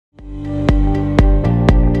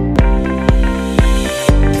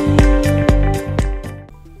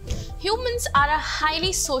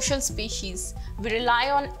highly social species. We rely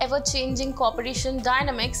on ever-changing cooperation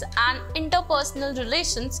dynamics and interpersonal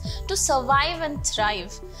relations to survive and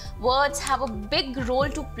thrive. Words have a big role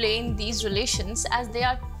to play in these relations as they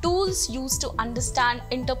are tools used to understand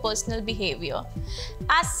interpersonal behavior.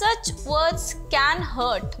 As such, words can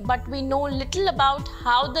hurt, but we know little about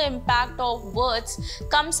how the impact of words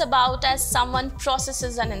comes about as someone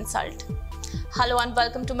processes an insult. Hello and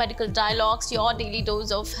welcome to Medical Dialogues, your daily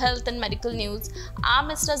dose of health and medical news. I'm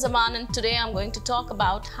Mr. Zaman and today I'm going to talk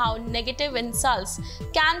about how negative insults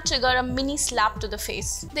can trigger a mini slap to the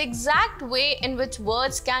face. The exact way in which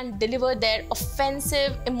words can deliver their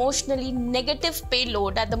offensive, emotionally negative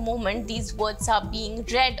payload at the moment these words are being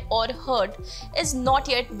read or heard is not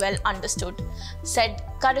yet well understood, said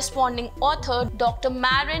corresponding author Dr.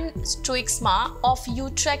 Maren Struiksma of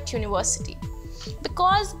Utrecht University.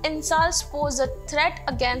 Because insults pose a threat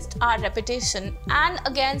against our reputation and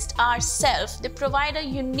against ourselves, they provide a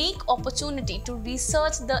unique opportunity to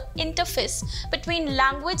research the interface between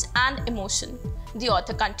language and emotion. The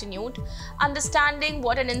author continued, understanding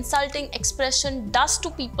what an insulting expression does to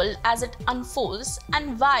people as it unfolds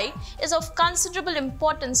and why is of considerable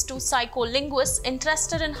importance to psycholinguists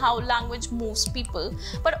interested in how language moves people,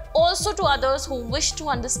 but also to others who wish to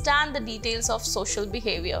understand the details of social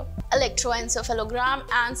behavior. Electroencephalogram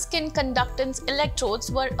and skin conductance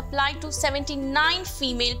electrodes were applied to 79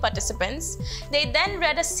 female participants. They then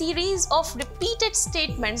read a series of repeated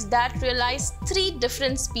statements that realized 3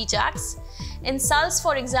 different speech acts. Insults,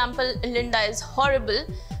 for example, Linda is horrible.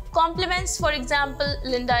 Compliments, for example,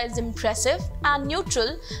 Linda is impressive. And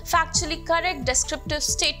neutral, factually correct descriptive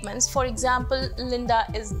statements, for example, Linda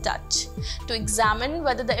is Dutch. To examine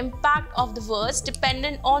whether the impact of the words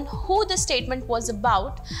depended on who the statement was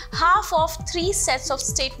about, half of 3 sets of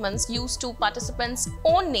statements used 2 participants'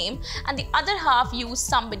 own name and the other half used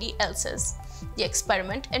somebody else's. The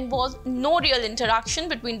experiment involved no real interaction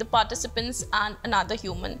between the participants and another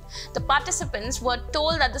human. The participants were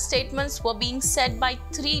told that the statements were being said by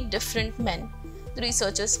 3 different men. The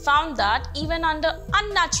researchers found that even under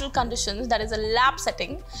unnatural conditions, that is a lab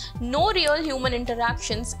setting, no real human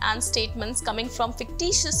interactions and statements coming from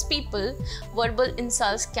fictitious people, verbal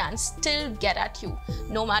insults can still get at you,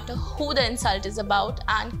 no matter who the insult is about,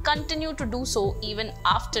 and continue to do so even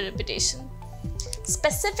after repetition.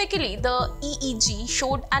 Specifically, the EEG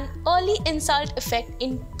showed an early insult effect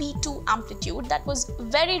in P2 amplitude that was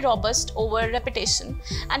very robust over repetition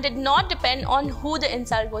and did not depend on who the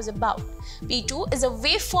insult was about. P2 is a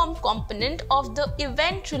waveform component of the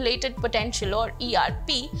event-related potential or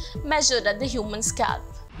ERP measured at the human scalp.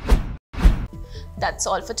 That's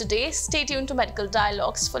all for today. Stay tuned to Medical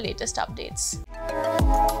Dialogues for latest updates.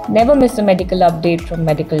 Never miss a medical update from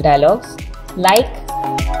Medical Dialogues. Like,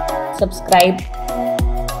 subscribe,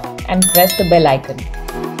 and press the bell icon.